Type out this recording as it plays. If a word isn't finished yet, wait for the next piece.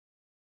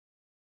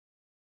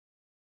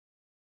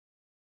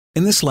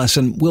In this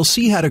lesson, we'll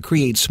see how to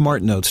create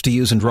smart notes to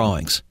use in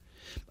drawings.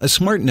 A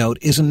smart note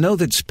is a note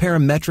that's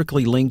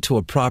parametrically linked to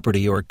a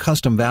property or a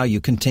custom value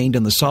contained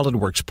in the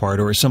Solidworks part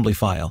or assembly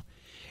file.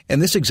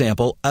 In this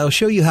example, I'll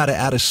show you how to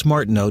add a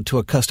smart note to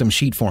a custom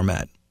sheet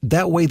format.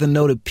 That way the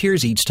note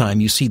appears each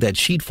time you see that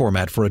sheet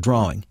format for a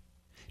drawing.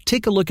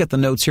 Take a look at the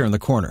notes here in the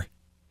corner.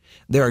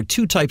 There are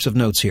two types of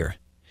notes here.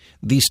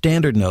 These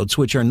standard notes,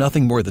 which are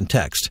nothing more than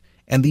text,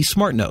 and these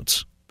smart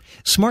notes.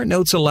 Smart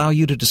notes allow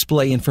you to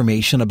display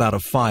information about a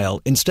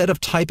file instead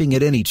of typing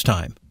it in each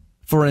time.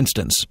 For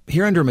instance,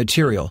 here under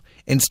Material,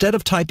 instead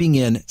of typing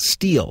in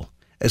steel,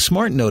 a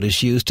smart note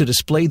is used to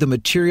display the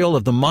material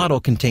of the model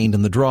contained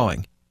in the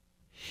drawing.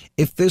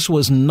 If this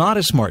was not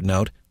a smart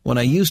note, when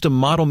I used a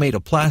model made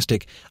of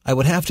plastic, I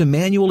would have to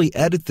manually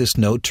edit this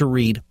note to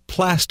read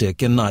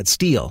plastic and not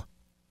steel.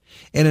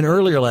 In an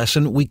earlier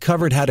lesson, we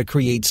covered how to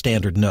create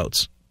standard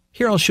notes.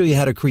 Here I'll show you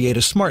how to create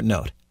a smart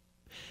note.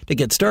 To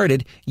get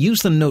started,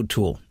 use the Note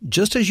tool,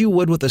 just as you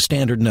would with a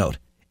standard note,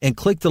 and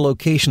click the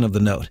location of the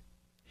note.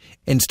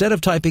 Instead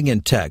of typing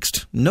in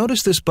text,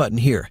 notice this button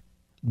here.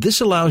 This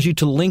allows you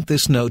to link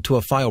this note to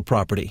a file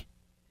property.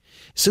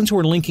 Since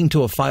we're linking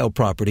to a file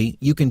property,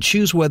 you can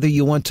choose whether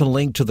you want to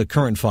link to the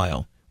current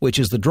file, which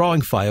is the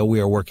drawing file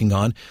we are working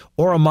on,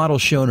 or a model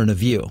shown in a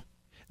view.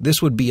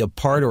 This would be a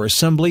part or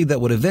assembly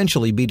that would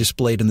eventually be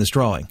displayed in this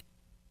drawing.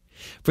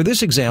 For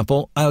this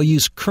example, I'll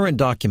use Current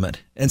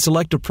Document and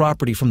select a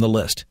property from the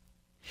list.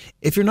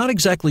 If you're not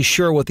exactly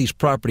sure what these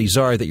properties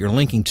are that you're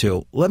linking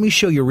to, let me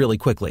show you really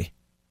quickly.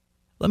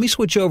 Let me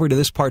switch over to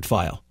this part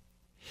file.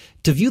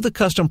 To view the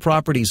custom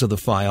properties of the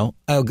file,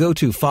 I'll go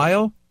to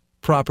File,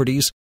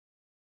 Properties,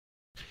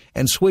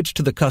 and switch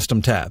to the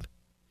Custom tab.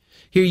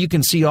 Here you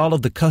can see all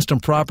of the custom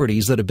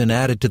properties that have been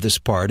added to this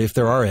part if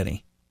there are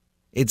any.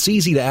 It's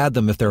easy to add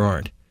them if there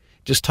aren't.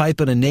 Just type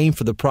in a name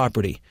for the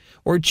property,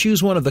 or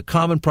choose one of the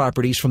common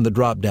properties from the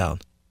drop-down.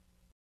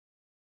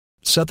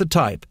 Set the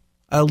type.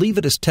 I'll leave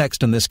it as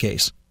text in this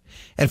case.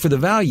 And for the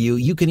value,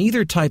 you can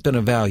either type in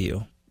a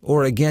value,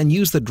 or again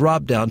use the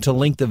drop-down to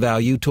link the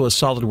value to a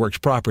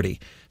SolidWorks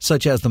property,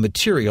 such as the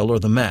material or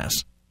the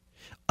mass.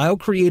 I'll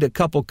create a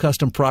couple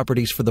custom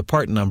properties for the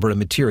part number and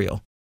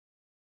material.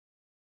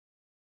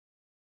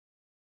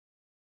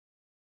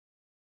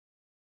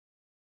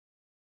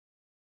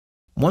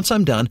 Once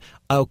I'm done,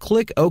 I'll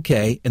click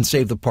OK and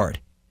save the part.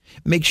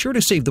 Make sure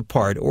to save the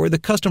part or the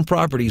custom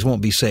properties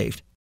won't be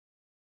saved.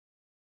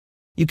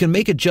 You can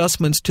make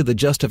adjustments to the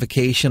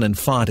justification and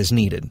font as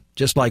needed,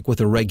 just like with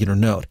a regular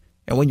note.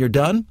 And when you're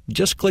done,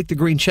 just click the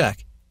green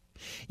check.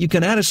 You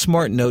can add a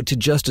smart note to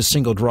just a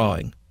single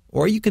drawing,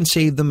 or you can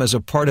save them as a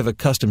part of a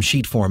custom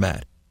sheet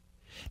format.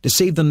 To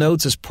save the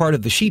notes as part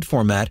of the sheet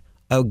format,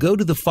 I'll go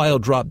to the File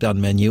drop-down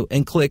menu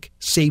and click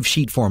Save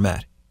Sheet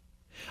Format.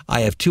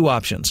 I have two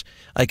options.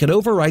 I can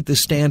overwrite the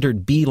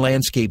standard B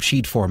landscape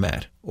sheet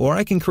format, or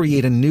I can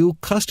create a new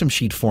custom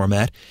sheet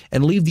format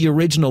and leave the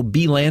original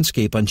B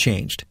landscape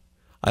unchanged.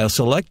 I'll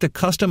select the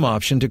custom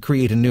option to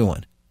create a new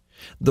one.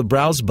 The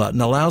Browse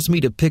button allows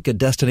me to pick a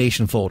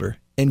destination folder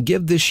and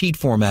give this sheet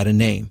format a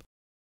name.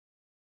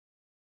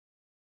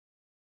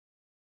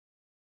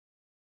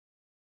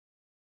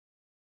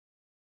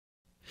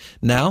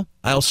 Now,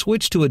 I'll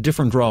switch to a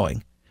different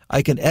drawing.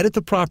 I can edit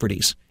the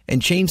properties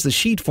and change the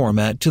sheet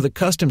format to the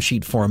custom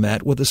sheet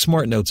format with the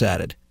smart notes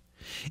added.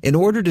 In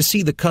order to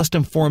see the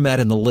custom format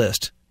in the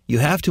list, you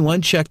have to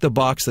uncheck the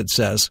box that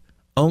says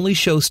Only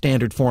Show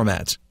Standard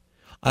Formats.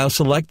 I'll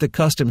select the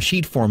custom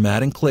sheet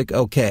format and click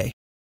OK.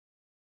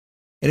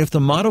 And if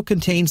the model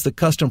contains the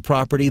custom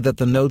property that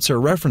the notes are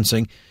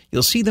referencing,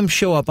 you'll see them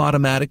show up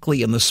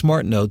automatically in the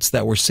smart notes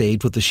that were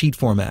saved with the sheet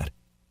format.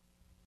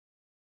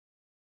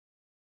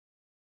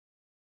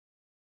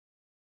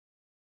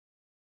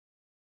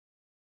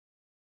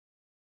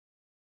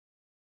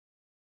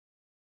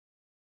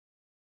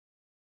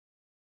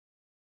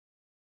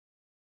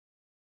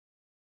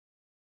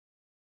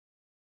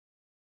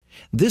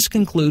 This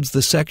concludes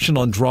the section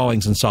on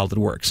drawings in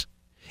SolidWorks.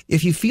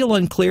 If you feel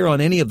unclear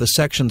on any of the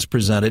sections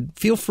presented,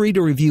 feel free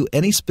to review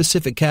any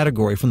specific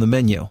category from the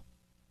menu.